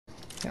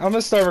I'm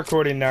gonna start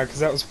recording now because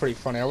that was pretty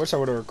funny. I wish I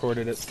would have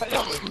recorded it.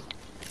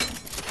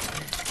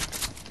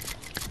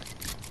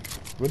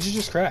 What'd you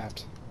just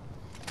craft?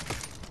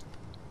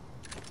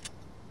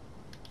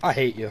 I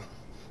hate you.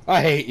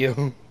 I hate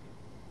you.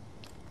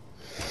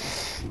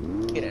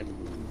 Get it.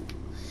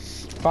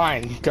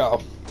 Fine,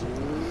 go.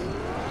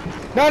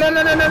 No, no,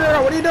 no, no, no, no,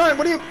 no, what are you doing?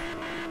 What are you...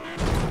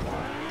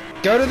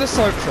 Go to the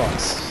slope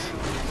trucks.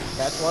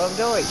 That's what I'm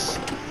doing.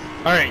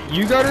 Alright,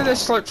 you go to the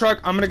slope truck,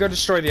 I'm gonna go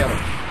destroy the other.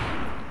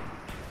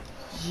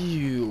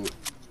 You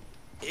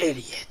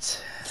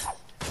idiot.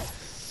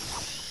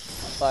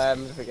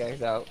 I'm just figuring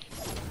it out.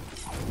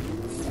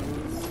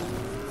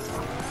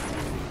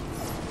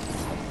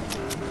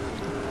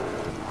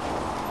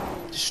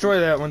 Destroy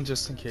that one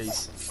just in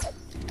case.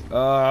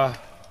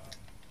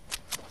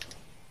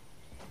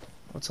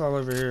 What's all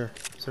over here?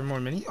 Is there more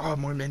minis? Oh,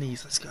 more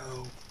minis. Let's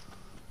go.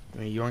 I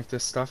mean, yoink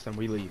this stuff, then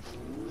we leave.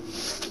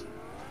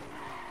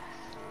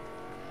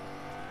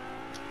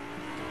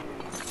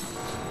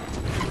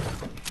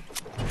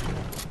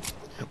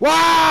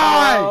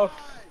 Why? Oh.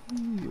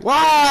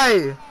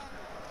 Why?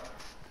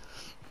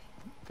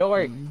 Don't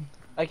worry.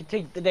 I can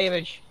take the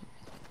damage.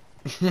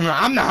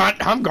 I'm not.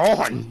 I'm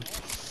gone.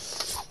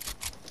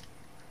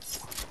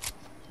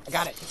 I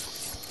got it.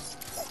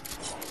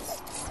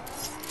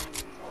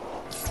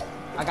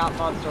 I got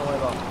monster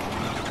oil.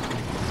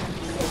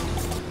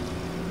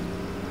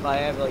 But I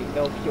have like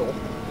no fuel.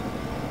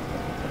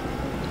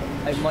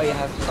 I might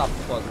have to stop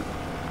the plug.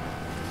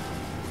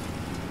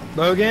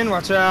 Logan,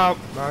 watch out.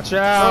 Watch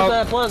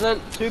out. Pleasant.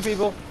 2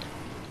 people.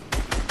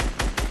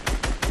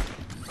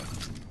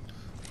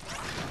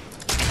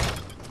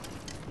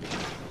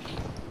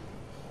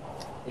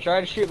 You're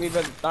trying to shoot me,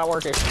 but not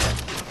working.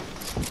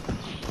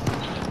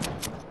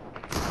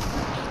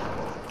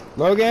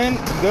 Logan,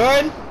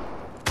 good?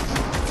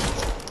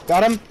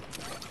 Got him?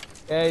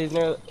 Yeah, he's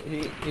near.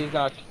 He's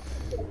knocked.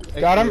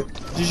 Got him?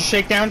 Did you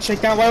shake down?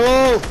 Shake down. Whoa,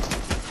 whoa, whoa.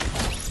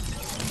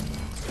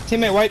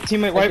 Teammate wipe,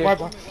 teammate wipe, wipe.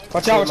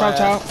 Watch out, watch out, watch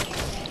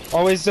out.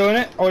 Always doing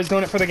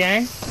it for the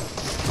gang.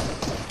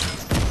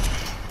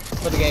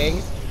 For the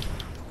gang.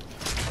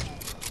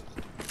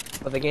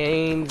 For the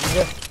games.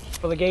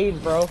 For the games,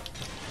 bro.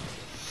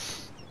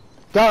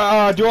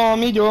 Got duel on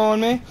me, duel on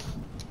me.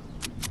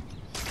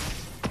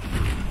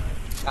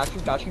 Got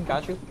you, got you,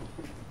 got you.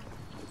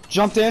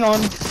 Jumped in on.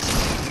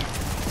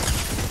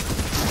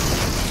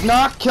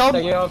 Knock, killed.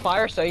 Setting it on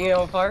fire, setting it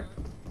on fire.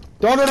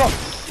 Don't. Get out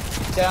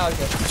of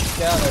here.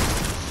 Get out of there.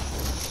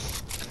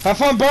 Have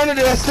fun burning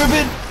it,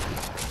 stupid.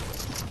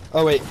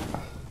 Oh wait.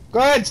 Go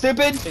ahead,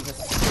 stupid.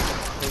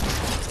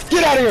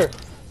 Get out of here.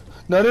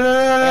 No, no, no,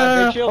 no,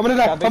 no, no, no. I'm gonna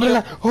die. I'm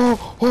gonna die.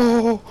 Oh, oh,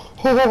 oh,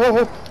 oh, oh,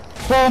 oh,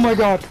 oh my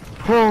god.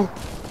 Oh.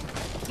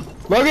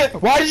 Logan,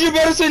 why did you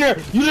put us in here?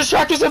 You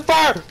distracted us in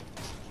fire. No,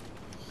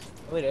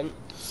 we didn't.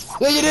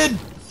 Yeah, you did.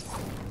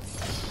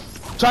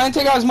 Try and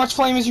take out as much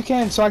flame as you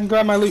can so I can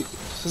grab my loot.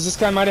 Cause this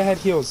guy might have had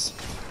heals.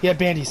 He had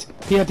bandies.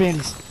 He had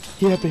bandies.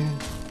 He had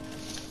bandies.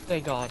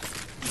 Thank God.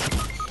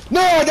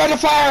 No, I died to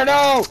fire.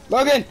 No,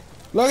 Logan.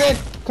 Logan,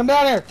 come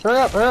down here. Hurry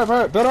up, hurry up,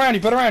 hurry up. Build around you,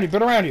 build around you,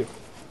 build around you.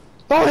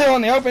 Don't hill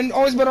in the open.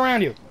 Always build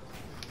around you.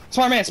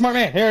 Smart man, smart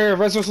man. Here,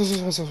 rest.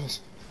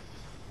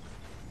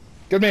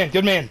 Good man,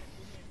 good man.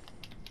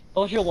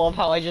 Don't you love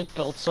how I just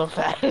built so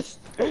fast?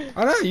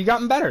 I know, you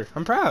gotten better.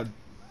 I'm proud.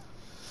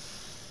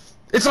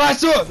 It's the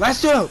last duo!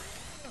 Last duo!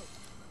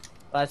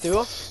 Last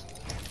duo?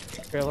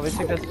 Here, let me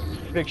take this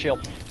big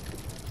shield.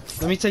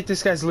 Let me take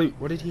this guy's loot.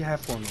 What did he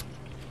have for me?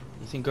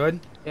 Anything good?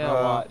 Yeah, a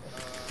lot.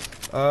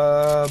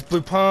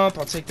 Blue pump,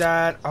 I'll take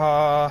that.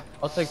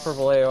 I'll take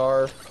purple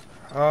AR.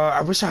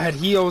 I wish I had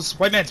heals.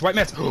 White mans, white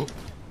mans.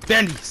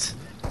 Bandies!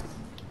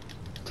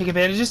 Take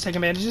advantages, take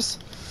advantages.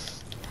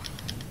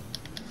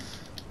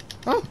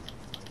 Oh,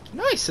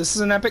 nice. This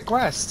is an epic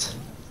quest.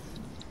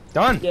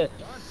 Done. Yeah.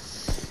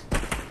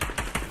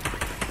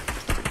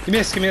 Give me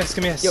this, give me this,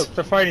 give me this. Yo.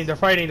 They're fighting, they're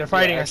fighting, they're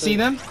fighting. Yeah, I see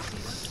them.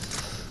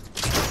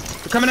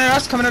 They're coming at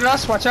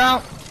us, watch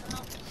out.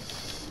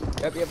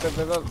 Yep. You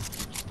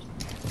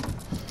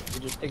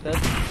just take that.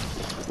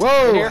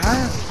 Whoa! Here.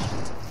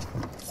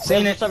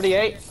 Seen it.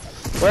 78.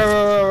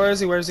 Where is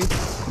he? Where is he?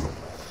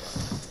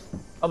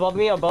 Above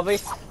me, above me.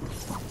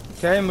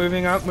 Okay,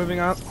 moving up, moving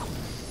up.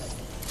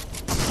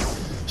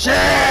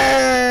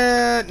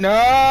 Shit!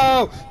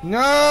 No!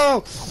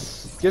 No!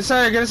 Get us out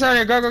of here, get us out of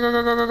here. Go, go, go,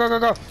 go, go, go, go,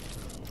 go, go.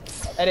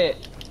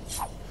 Edit.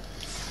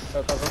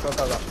 Go.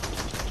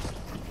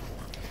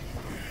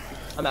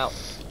 I'm out.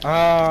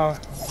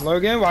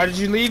 Logan, why did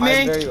you leave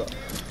me?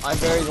 I'm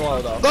very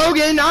low though.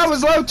 Logan, I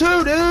was low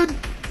too, dude!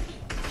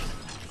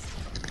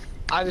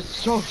 I was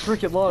so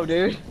freaking low,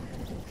 dude.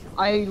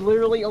 I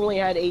literally only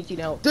had 18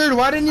 health. Dude,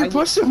 why didn't you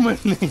push him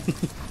with me?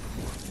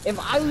 If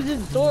I was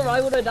in storm, I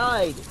would have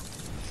died.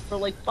 For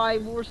like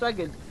 5 more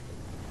seconds.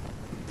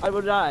 I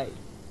would have died.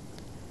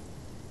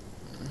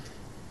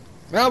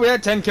 Well, we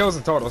had 10 kills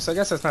in total, so I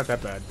guess that's not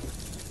that bad.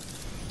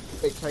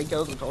 Wait, 10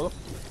 kills in total?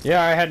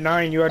 Yeah, I had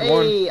 9, you had 1.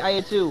 Hey, I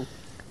had 2.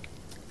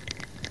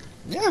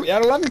 Yeah, we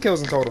had 11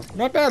 kills in total.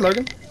 Not bad,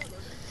 Logan.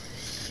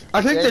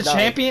 I think Good the night.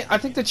 champion. I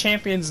think the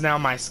champion's now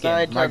my skin.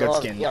 Nine, My 10, good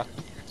 11, skin. Yeah.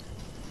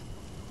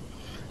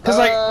 Cause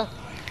like,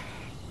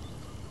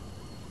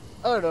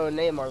 oh no,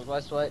 Neymar's my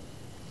sweat.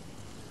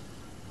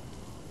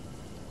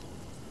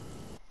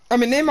 I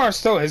mean, Neymar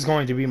still is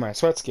going to be my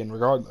sweat skin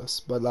regardless.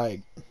 But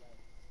like,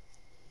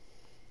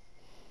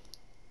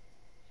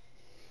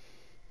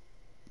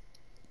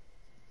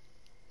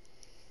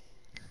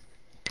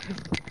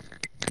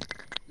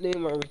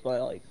 Neymar's my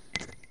like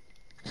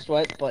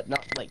sweat, but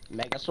not like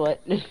mega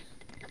sweat.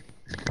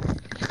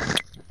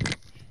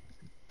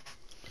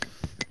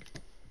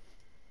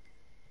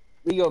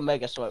 We go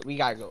mega sweat. We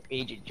gotta go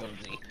Agent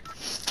Jonesy.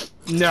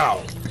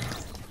 no.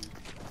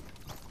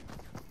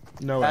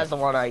 No way. That's the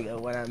one I go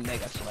when I'm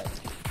mega sweat.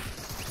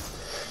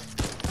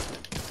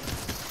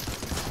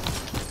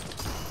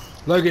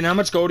 Logan, how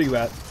much gold are you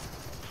at?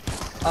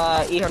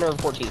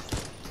 814.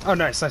 Oh,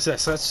 nice.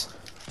 That's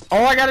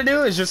all I gotta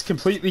do is just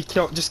completely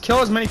kill. Just kill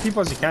as many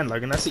people as you can,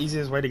 Logan. That's the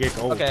easiest way to get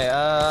gold. Okay,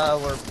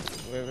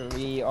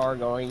 we are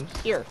going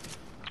here.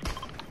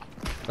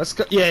 Let's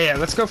go. Yeah.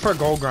 Let's go for a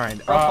gold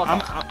grind.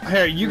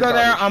 Here, you go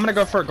there. I'm gonna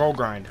go for a gold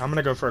grind.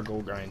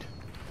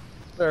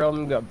 There,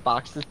 I'm gonna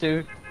box this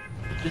dude.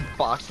 Just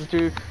box this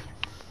dude.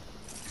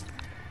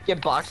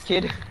 Get boxed,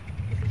 kid.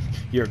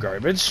 You're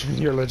garbage.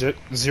 You're legit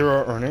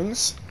 0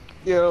 earnings.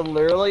 You're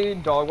literally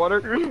dog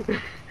water.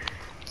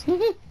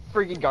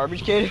 Freaking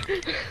garbage, kid.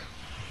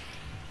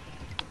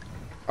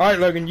 All right,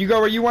 Logan. You go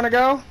where you want to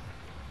go.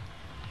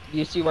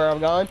 You see where I'm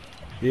going?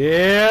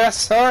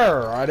 Yes,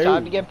 sir. I do.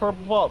 Time to get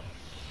purple pump.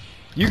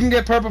 You can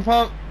get purple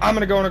pump. I'm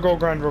gonna go on a gold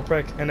grind real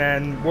quick, and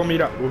then we'll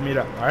meet up. All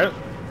right.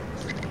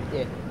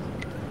 Yeah.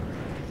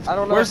 I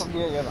don't know if I'm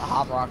gonna get the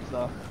hot rocks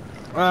though.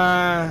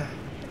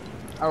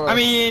 I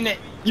mean,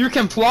 you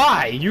can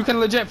fly. You can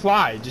legit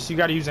fly. Just you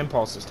gotta use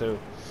impulses too.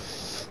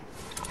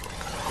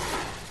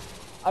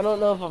 I don't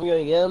know if I'm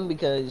gonna get them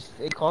because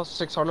it costs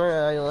 600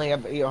 and I only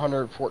have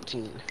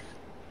 814.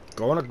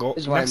 Go on a gold.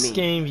 Is what I Next mean.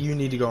 game, you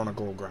need to go on a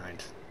gold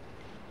grind.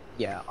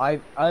 Yeah,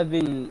 I've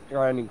been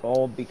grinding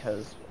gold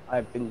because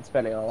I've been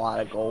spending a lot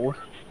of gold.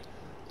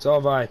 So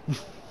have I.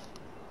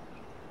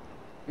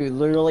 Dude,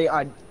 literally,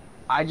 I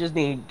just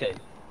need to.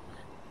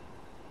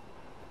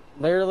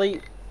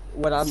 Literally,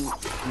 when I'm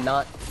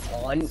not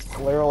on,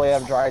 literally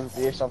I'm trying to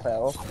do something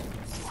else.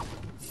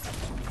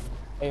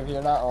 If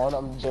you're not on,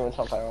 I'm doing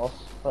something else.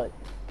 But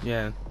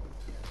Yeah.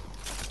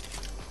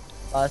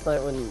 last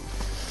night when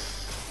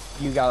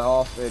you got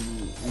off and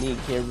me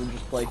and Kid would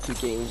just play 2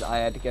 games, I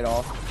had to get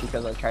off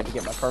because I tried to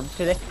get my permit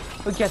today.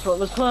 But guess what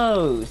was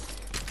closed?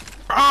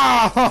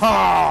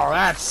 Oh,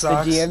 that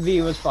sucks. The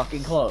DMV was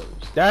fucking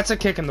closed. That's a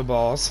kick in the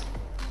balls.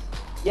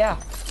 Yeah,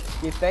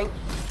 you think?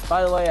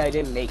 By the way, I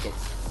didn't make it.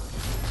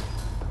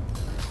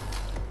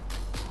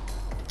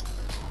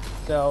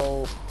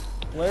 So,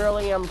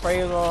 literally, I'm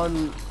praying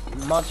on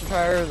Monster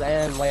Tires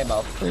and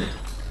Lambo.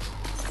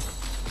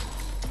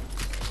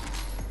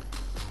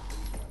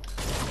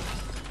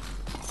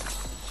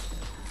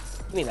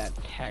 Give me that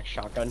tack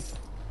shotgun.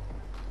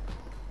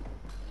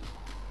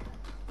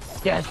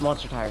 Yes,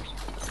 Monster Tires.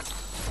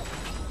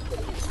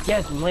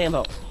 Yes,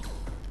 Lambo.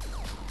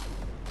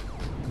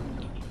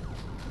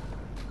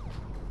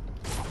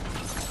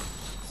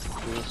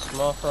 Do a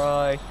small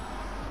fry.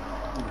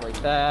 Break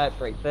that,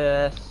 break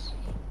this.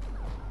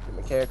 Get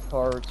mechanical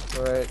parts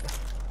for it.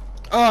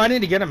 Oh, I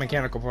need to get a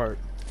mechanical part.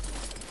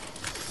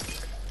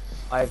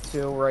 I have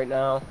 2 right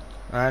now.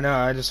 I know.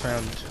 I just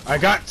found. I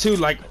got 2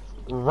 like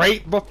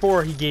right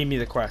before he gave me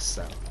the quest.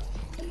 So.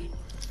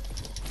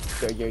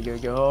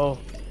 Yo.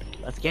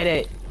 Let's get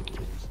it.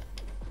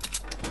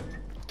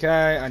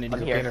 Okay, I need to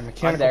I'm go here. get a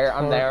mechanical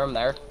I'm part.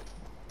 there.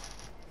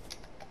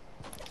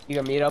 You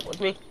gonna meet up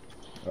with me?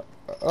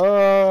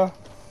 Hold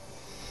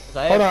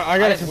on, I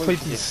gotta complete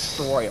these.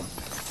 Destroy them.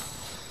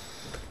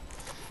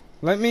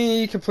 Let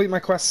me complete my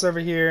quests over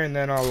here, and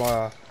then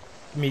I'll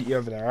meet you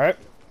over there. All right?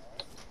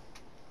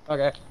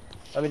 Okay.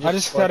 Let me I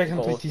just gotta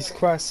complete these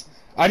quests.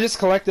 I just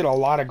collected a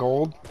lot of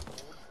gold.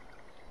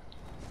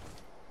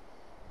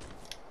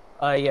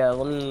 Yeah,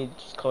 let me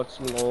just collect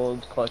some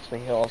gold, collect some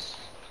heals.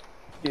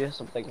 Do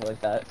something like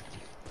that.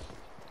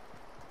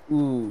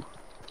 Ooh.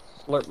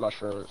 Slurp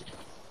mushrooms.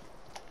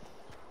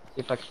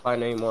 See if I can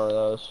find any more of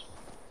those.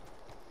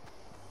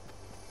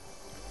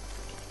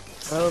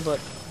 Oh, but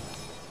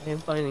I am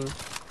finding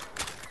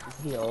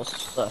heals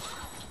stuff.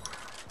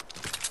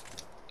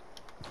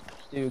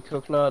 Let's do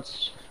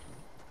coconuts.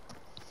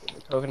 Do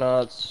the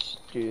coconuts.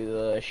 Do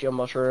the shield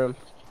mushroom.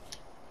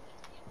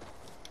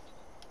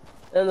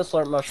 And the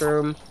slurp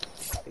mushroom.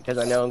 Because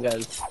I know I'm gonna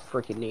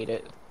freaking need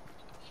it.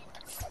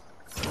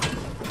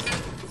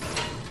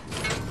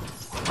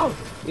 Oh!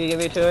 You give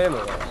me 2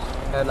 ammo.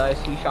 And I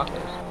see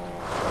shotguns.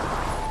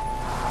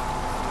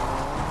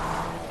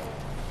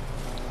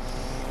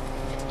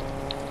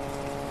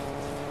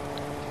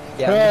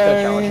 Yeah, I'm just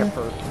gonna challenge him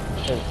for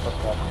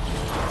football.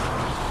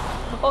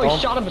 Oh, he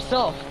shot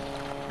himself!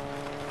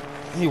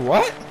 He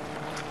what?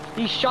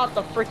 He shot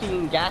the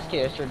freaking gas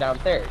canister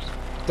downstairs.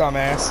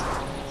 Dumbass.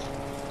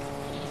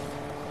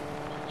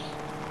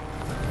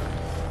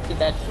 Get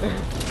that.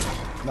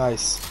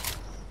 Nice.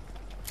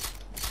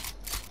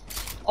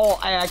 Oh,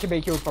 I can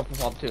make you a purple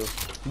pump too.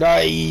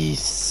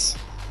 Nice.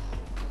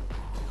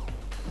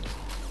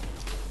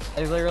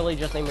 I literally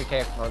just named a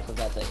character parts of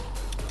that thing.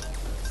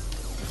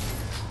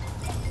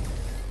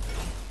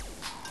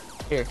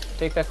 Here,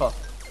 take that off.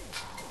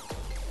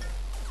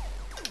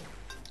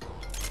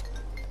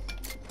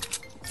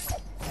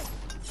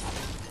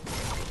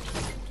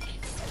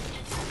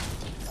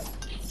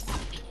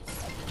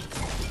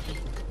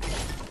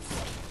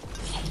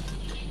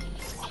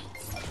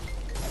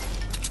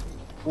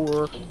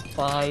 Four,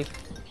 5,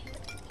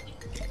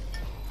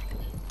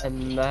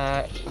 and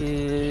that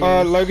is.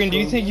 Logan, do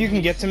you think you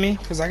can get to me?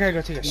 Cause I gotta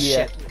go take a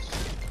shit.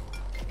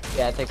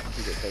 Yeah, I think I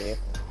can get to you.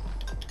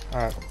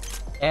 Alright.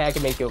 And I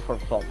can make you a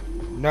purple pump.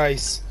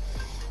 Nice.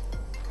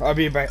 I'll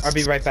be right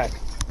back.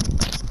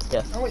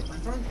 Yes. Oh wait, my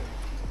phone.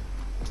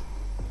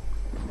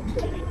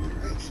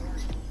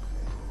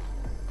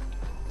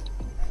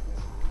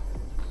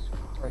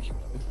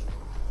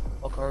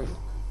 What are you?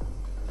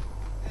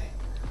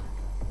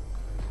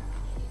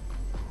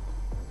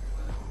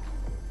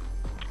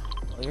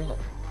 Oh, you're not.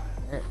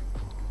 Alright.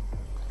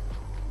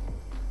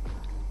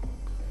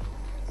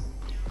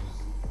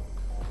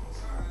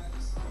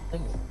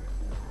 Thank you.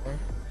 Alright.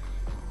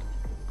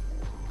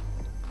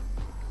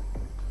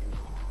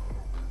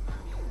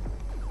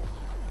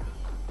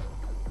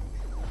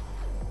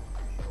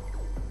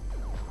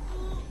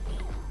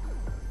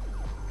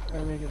 Try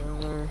to make it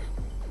over.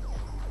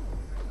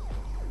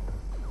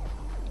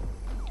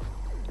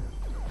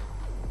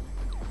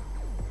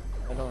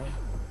 I don't have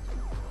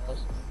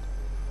else.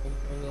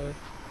 Over.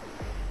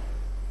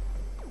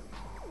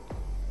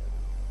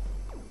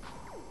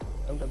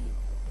 I'm gonna be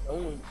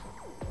going.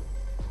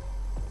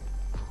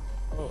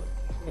 Oh,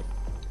 shit.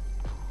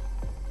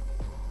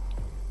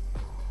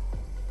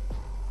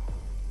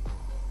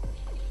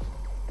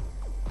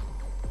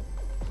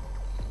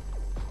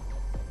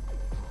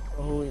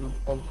 Oh, in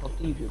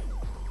TV.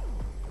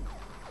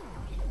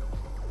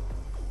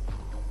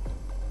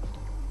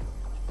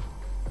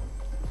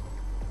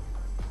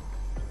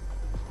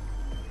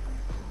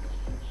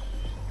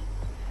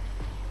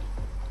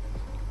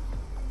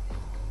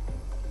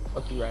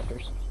 Lucky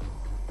Raptors.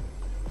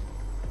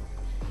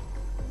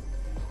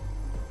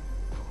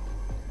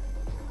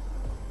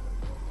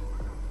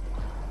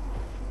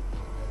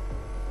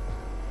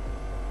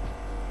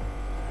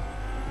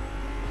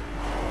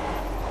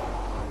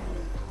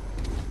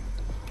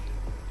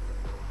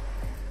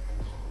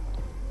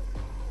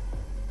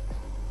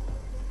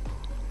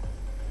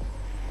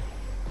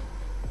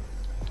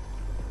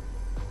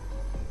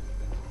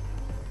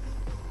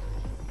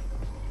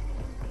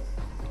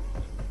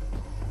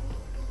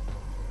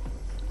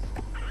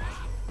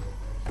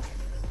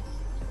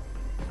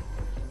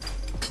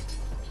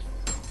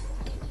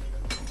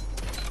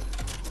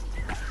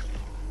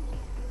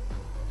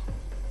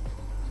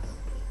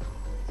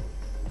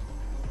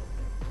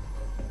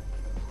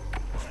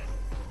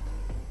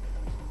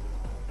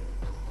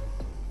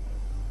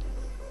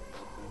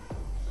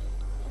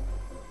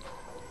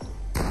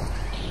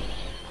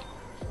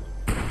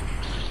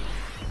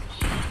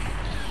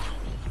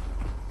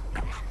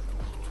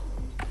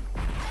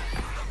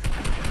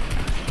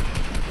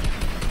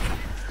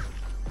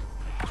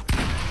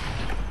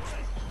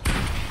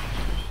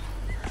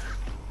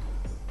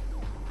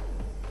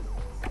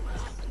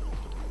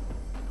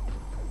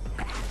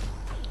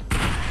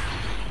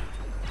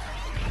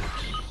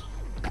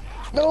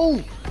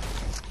 No!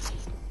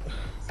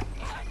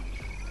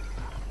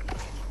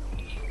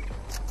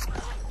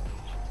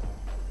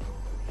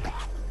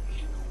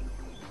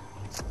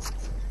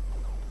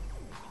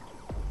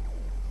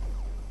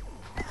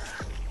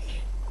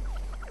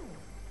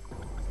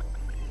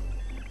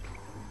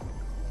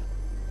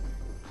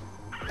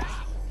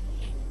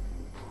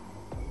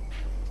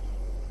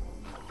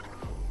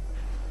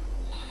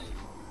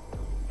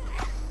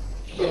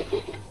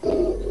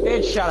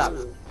 Bitch, shut up.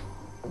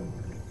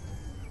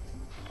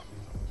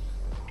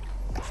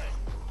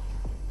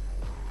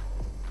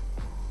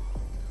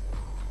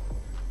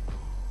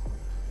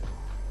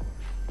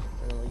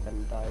 Really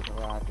gonna die to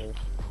Raptors.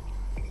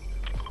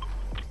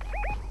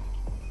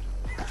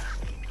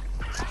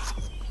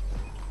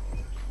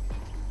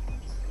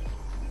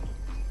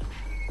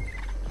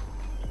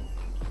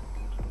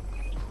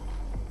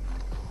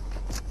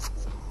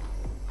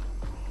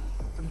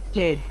 I'm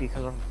dead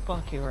because of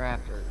fucking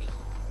Raptors.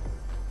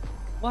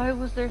 Why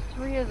was there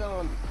 3 of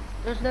them?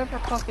 There's never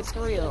fucking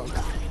 3 of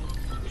them.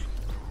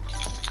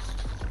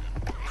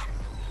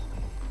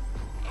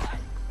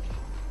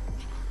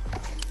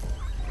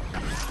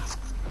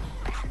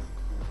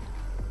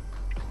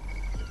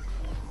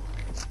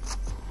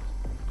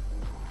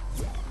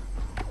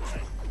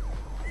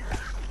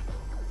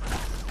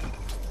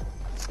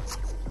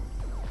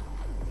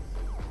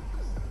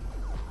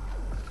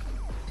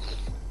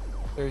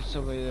 There's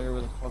somebody there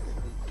with a fucking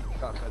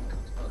shotgun.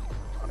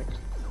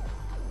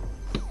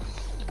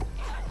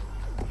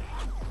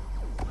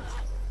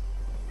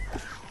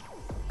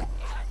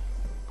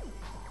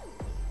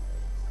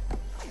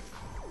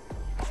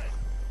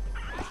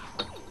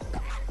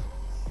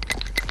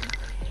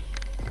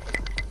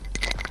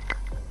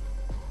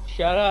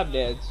 Shut up,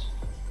 Dance.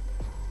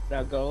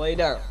 Now go lay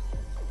down.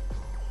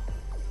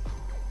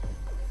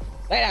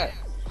 Lay down.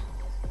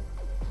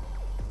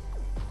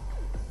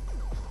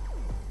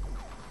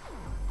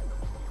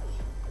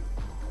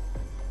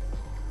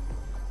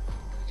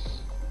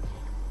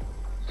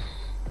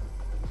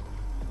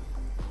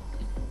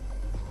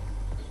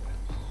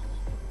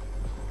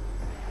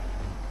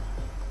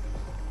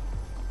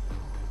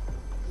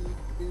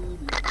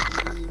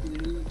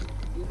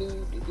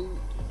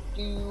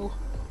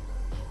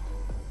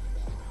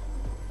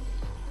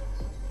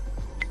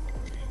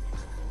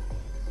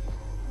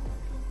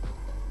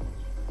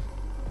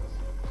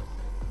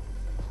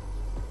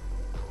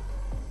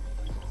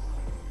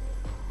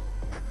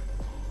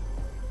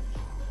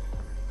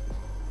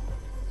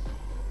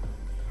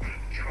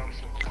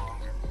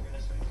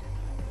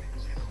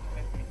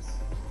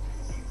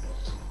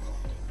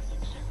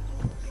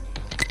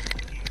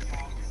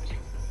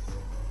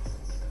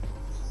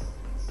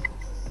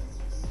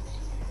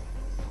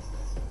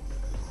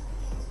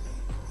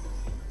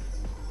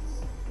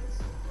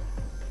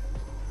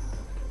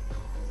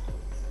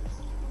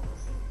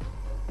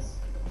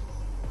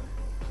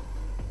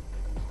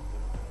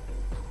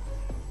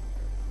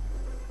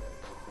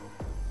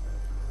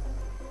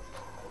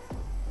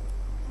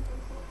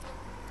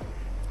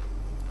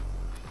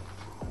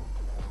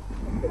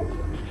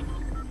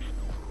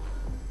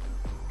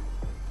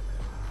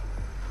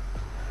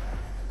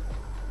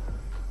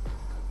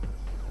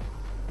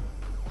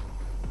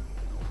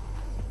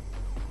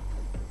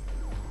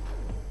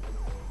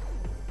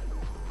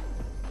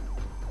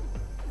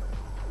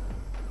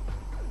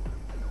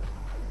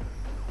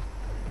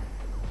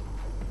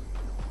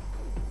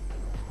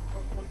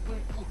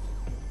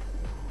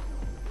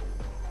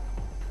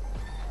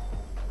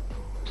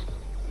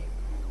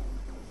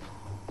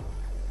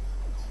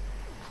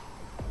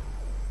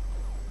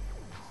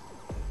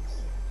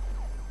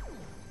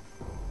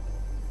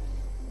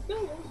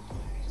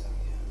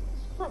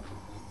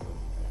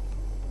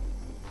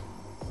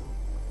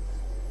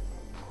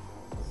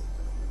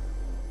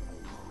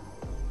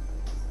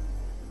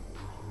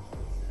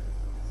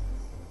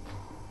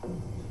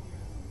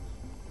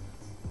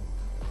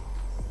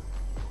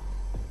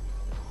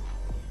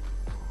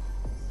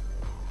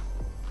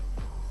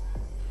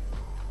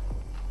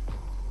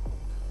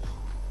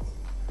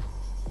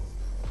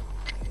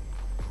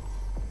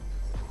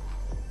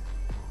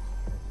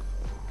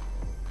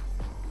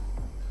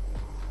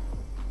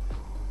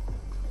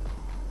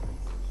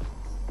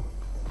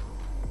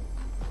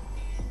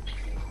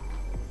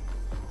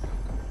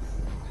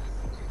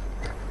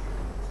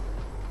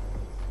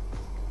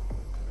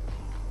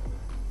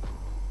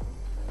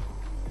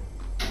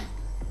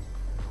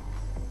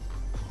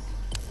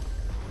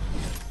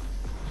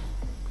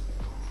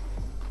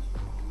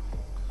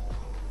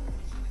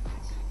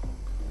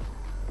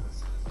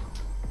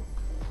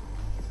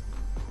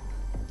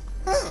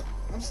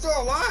 I'm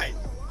still alive.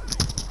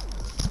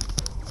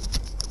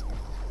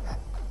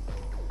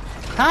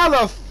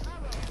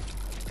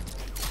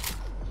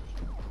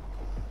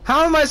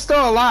 How am I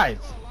still alive?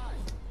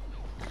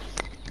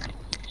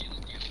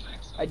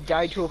 I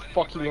died to a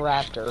fucking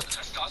raptor.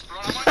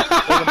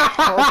 There's a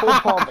purple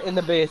pump in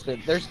the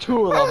basement. There's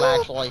two of them,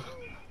 actually.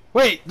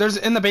 Wait, there's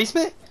in the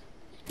basement?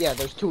 Yeah,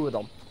 there's two of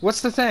them.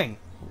 What's the thing?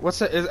 What's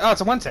the? Oh,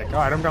 it's a one tick. All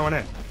right, I'm going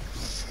in.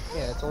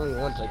 Yeah, it's only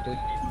one tick, dude.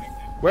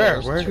 Where?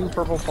 There's Where? two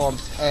purple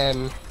pumps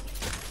and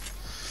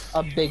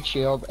a big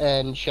shield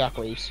and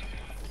shockwaves.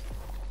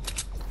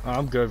 Oh,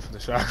 I'm good for the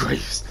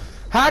shockwaves.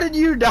 How did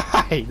you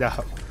die,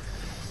 though?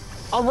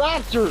 A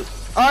raptor!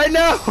 I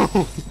know!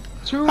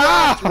 Two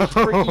How?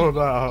 raptors.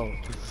 No.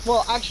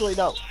 Well, actually,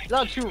 no.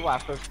 Not two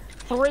raptors.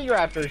 Three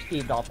raptors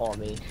teamed up on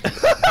me.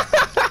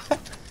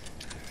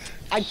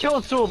 I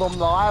killed two of them,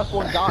 the last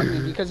one got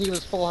me because he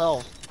was full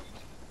health.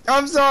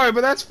 I'm sorry,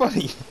 but that's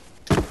funny.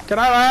 Can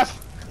I laugh?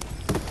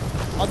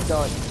 I'm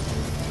done.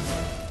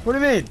 What do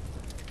you mean?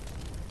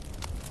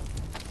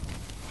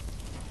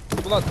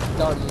 I'm not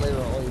done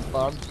literally,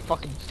 but I'm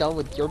fucking done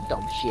with your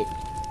dumb shit.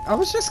 I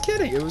was just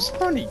kidding. It was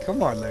funny.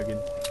 Come on, Logan.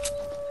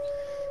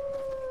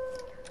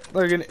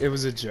 Logan, it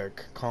was a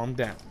joke. Calm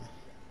down.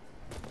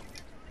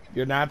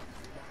 You're not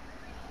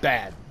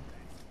bad.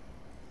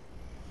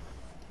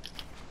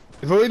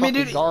 Believe me,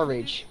 dude.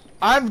 Garbage.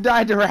 I've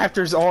died to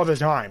raptors all the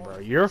time, bro.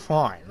 You're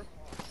fine.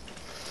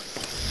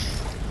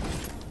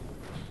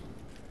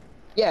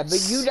 Yeah,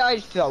 but you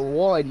died to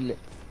one.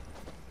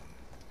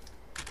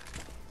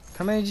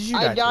 How many did you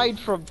die I died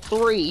from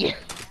 3.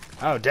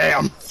 Oh,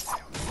 damn.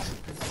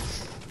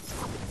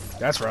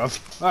 That's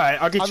rough.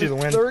 Alright, I'll get you the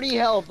win. 30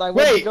 health. I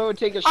went to go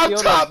take a shield.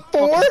 I'm top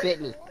 4?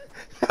 Bit me.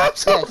 I'm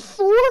top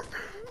 4?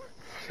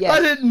 Yes, I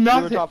did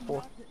nothing. You were top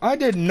 4. I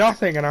did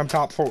nothing and I'm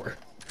top 4.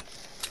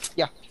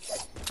 Yeah.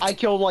 I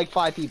killed like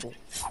 5 people.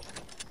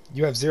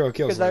 You have 0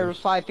 kills. Because there was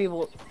 5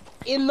 people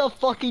in the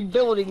fucking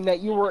building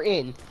that you were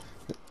in.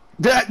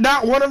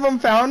 Not one of them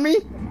found me?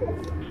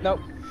 Nope.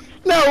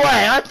 No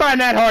way! I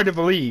find that hard to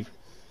believe.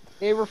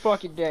 They were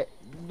fucking dead.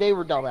 They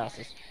were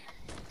dumbasses.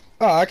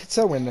 Oh, I could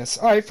so win this.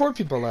 Alright, 4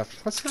 people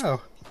left. Let's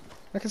go.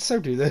 I can so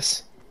do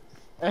this.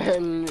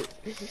 and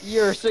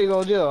you're a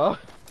single duo.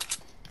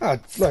 Ah,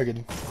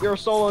 Logan. You're a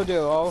solo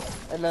duo,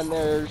 and then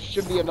there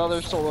should be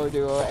another solo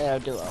duo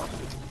and a duo.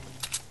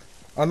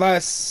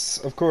 Unless,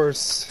 of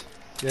course,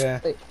 yeah.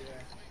 Hey.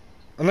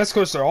 Unless, of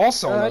course, they're all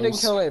solos. I didn't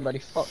kill anybody.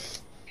 Fuck.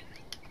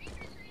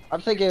 I'm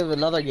thinking of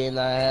another game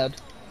that I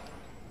had.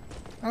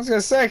 I was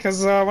gonna say,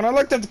 cause when I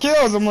looked at the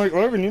kills, I'm like,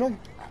 Logan, you don't.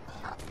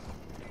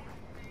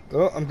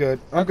 Oh, I'm good.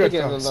 I'm good,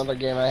 thinking fellas. of another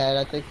game I had.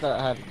 I think that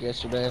happened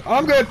yesterday.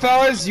 I'm good,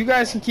 fellas. You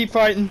guys can keep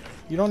fighting.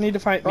 You don't need to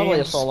fight me. Probably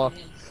a solo.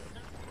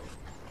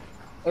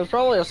 It was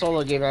probably a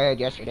solo game I had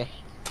yesterday.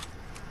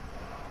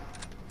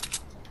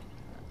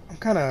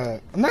 I'm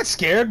not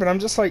scared, but I'm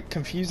just like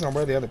confused on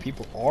where the other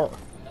people are.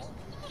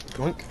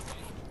 Doink.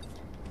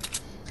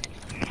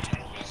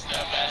 It's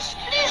the best,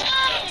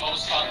 the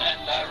most fun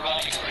and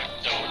ironic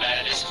crypto,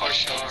 that is for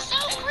sure.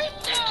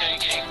 We're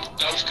taking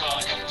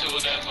Dogecoin to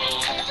the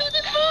moon.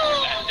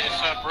 And if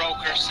a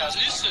broker says,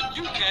 listen,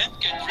 you can't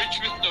get rich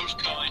with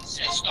Dogecoin,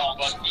 it's not.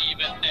 But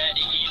even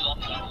Daddy Elon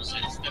knows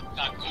it's the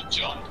time to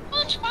jump.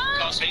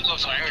 Cause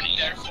Bitcoins are earning,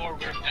 therefore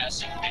we're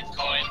passing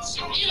Bitcoin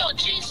soon. Elon,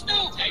 jeez,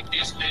 no! Take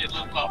this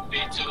little puppy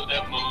to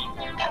the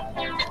moon.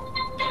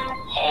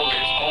 Hold it,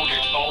 hold it,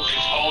 hold it,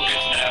 hold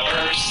it,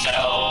 never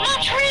sell.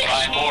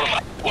 Buy more.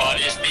 What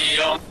is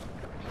the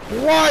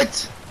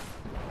What?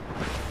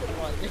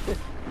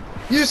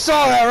 You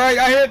saw that,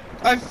 right?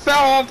 I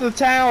fell off the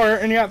tower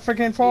and got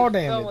freaking fall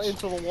Fell damage.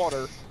 into the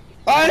water.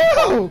 I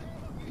know.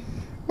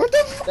 What the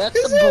f That's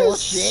is some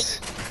this? bullshit.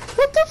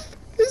 What the f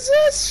is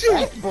this shit?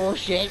 That's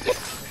bullshit.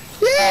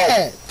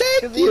 Yeah,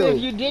 thank Because even if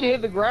you. you did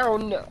hit the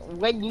ground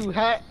when you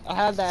had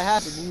that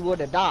happen, you would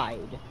have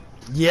died.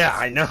 Yeah,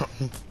 I know.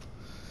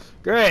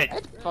 Great.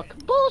 That's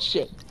fucking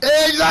bullshit.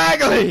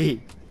 Exactly.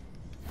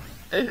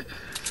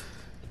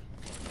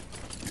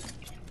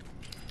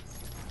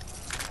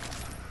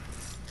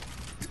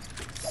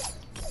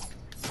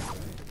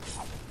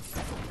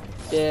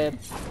 Yeah.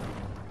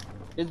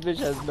 This bitch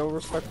has no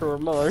respect for her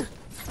mother.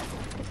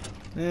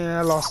 Yeah,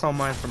 I lost all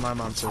mine from my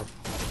mom too.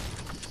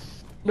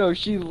 No,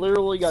 she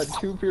literally got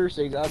 2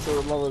 piercings after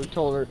her mother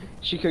told her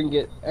she couldn't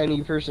get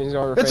any piercings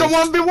on her It's a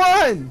face.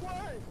 1v1.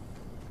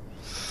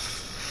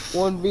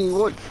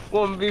 1v1,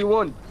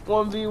 1v1,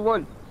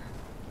 1v1,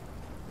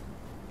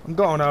 I'm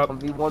going up.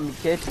 1v1 the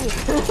kid.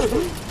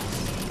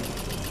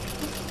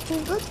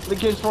 The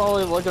kid's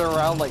probably looking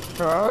around like,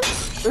 huh?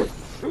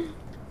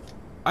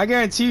 I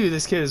guarantee you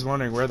this kid is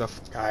wondering where the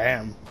fuck I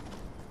am.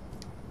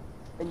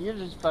 And you're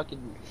just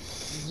fucking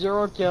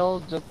 0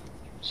 kills, just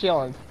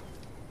chilling.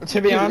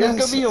 To be Dude, honest,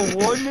 it's gonna be a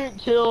 1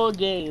 kill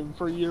game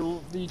for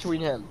you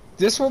between him.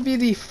 this will be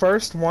the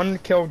first 1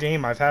 kill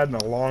game I've had in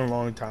a long,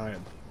 long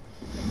time.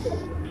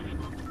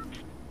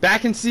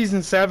 Back in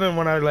season 7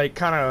 when I like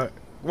kind of,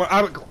 well,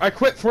 I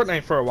quit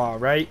Fortnite for a while,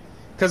 right?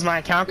 Because my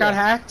account got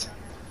hacked.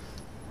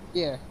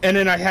 Yeah. And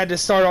then I had to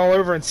start all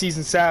over in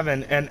season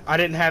 7, and I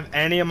didn't have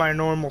any of my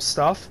normal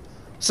stuff,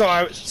 so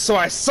I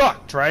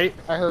sucked, right?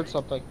 I heard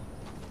something.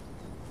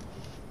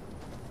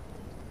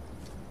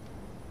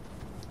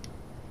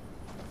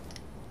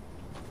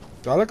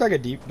 Do I look like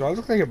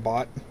a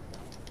bot?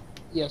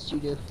 Yes, you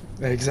do.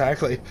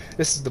 Exactly.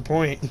 This is the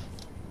point.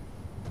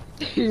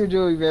 You're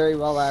doing very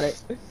well at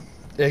it.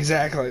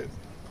 Exactly.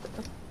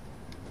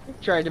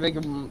 Trying to make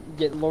him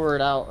get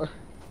lured out.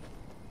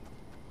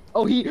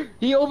 Oh, he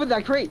opened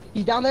that crate.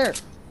 He's down there.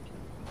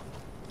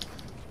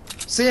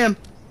 See him.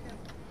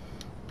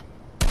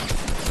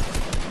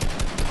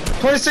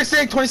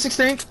 26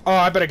 tank. Oh,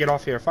 I better get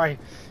off here.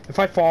 If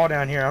I fall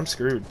down here, I'm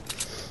screwed.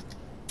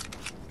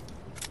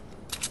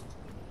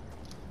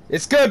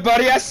 It's good,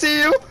 buddy. I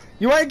see you.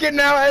 You ain't getting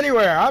out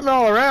anywhere. I'm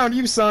all around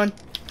you, son.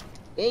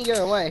 He ain't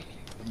getting away.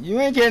 You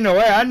ain't getting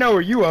away. I know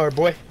where you are,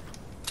 boy.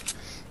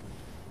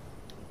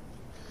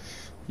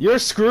 You're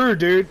screwed,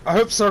 dude. I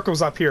hope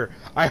Circle's up here.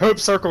 I hope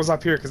Circle's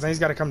up here, because then he's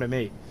got to come to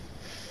me.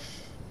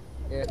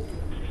 Yeah.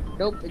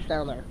 Nope, it's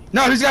down there.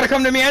 No, he's got to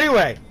come to me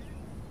anyway.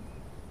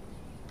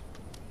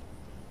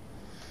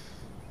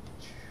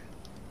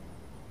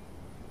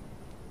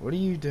 What are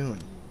you doing?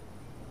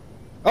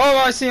 Oh,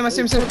 I see him. I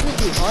see him. He's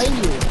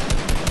behind you.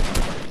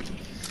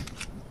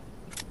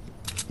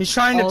 He's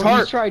trying to Oh, tarp.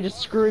 he's trying to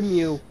scrim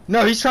you.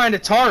 No, he's trying to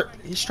tarp.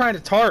 He's trying to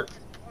tarp.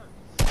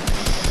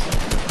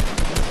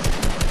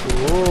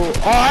 Ooh.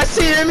 Oh, I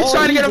see him. He's Oh,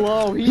 trying to get him.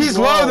 low. He's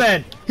low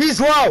then.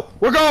 He's low.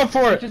 We're going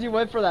for it. Because he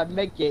went for that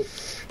mid gate.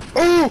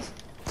 Ooh.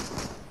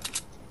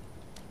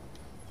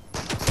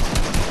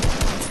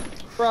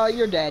 Bro,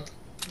 you're dead.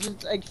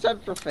 Just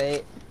accept your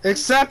fate.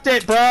 Accept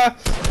it, bruh.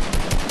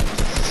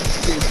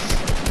 Dude.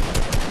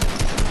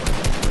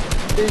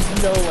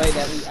 There's no way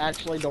that we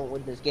actually don't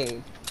win this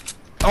game.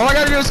 All I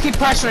gotta do is keep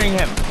pressuring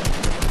him.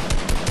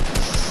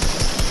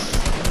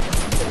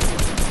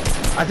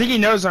 I think he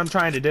knows what I'm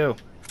trying to do.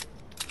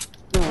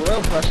 The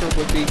real pressure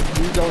would be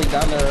you going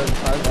down there and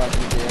time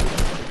watching him.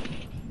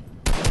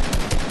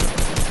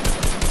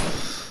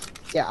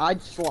 Yeah,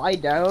 I'd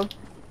slide down,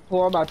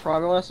 pull on my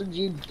primal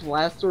SMG,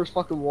 blast through his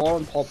fucking wall,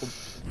 and pulp him.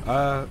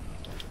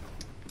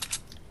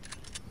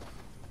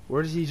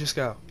 Where did he just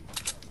go?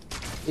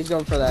 He's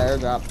going for that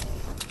airdrop.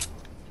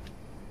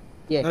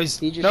 Yeah, No, he's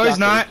he just he's shot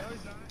not. me.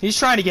 He's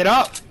trying to get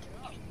up.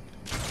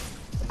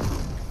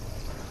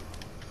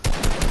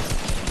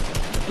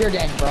 You're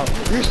dead, bro.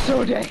 You're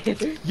so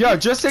dead. Yo,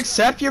 just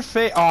accept your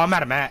fate. Oh, I'm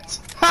out of mats.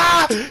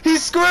 Ha!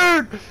 He's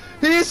screwed!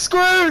 He's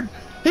screwed!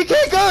 He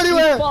can't go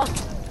anywhere! Fuck.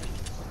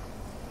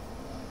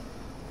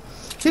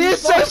 He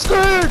is so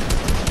screwed!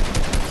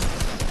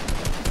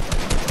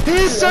 He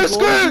is so As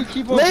long as you screwed!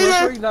 keep on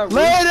Later! pushing that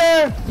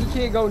Later! He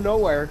can't go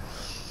nowhere.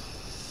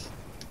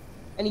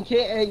 And he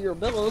can't hit your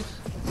bullets.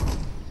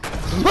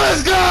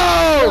 Let's go!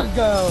 Let's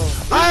go!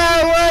 I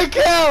have 1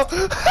 kill!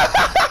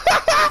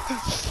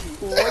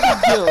 What are you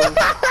doing?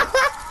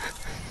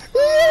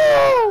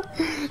 Yo!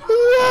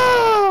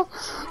 Yo!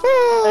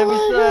 Oh And we my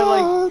still God.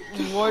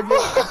 have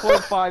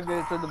like 1.5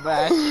 minutes in the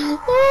match.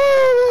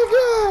 Oh my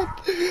God!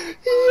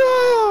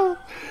 Yo!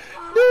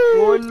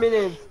 Dude! 1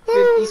 minute, That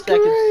 50 was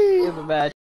seconds great. in the match.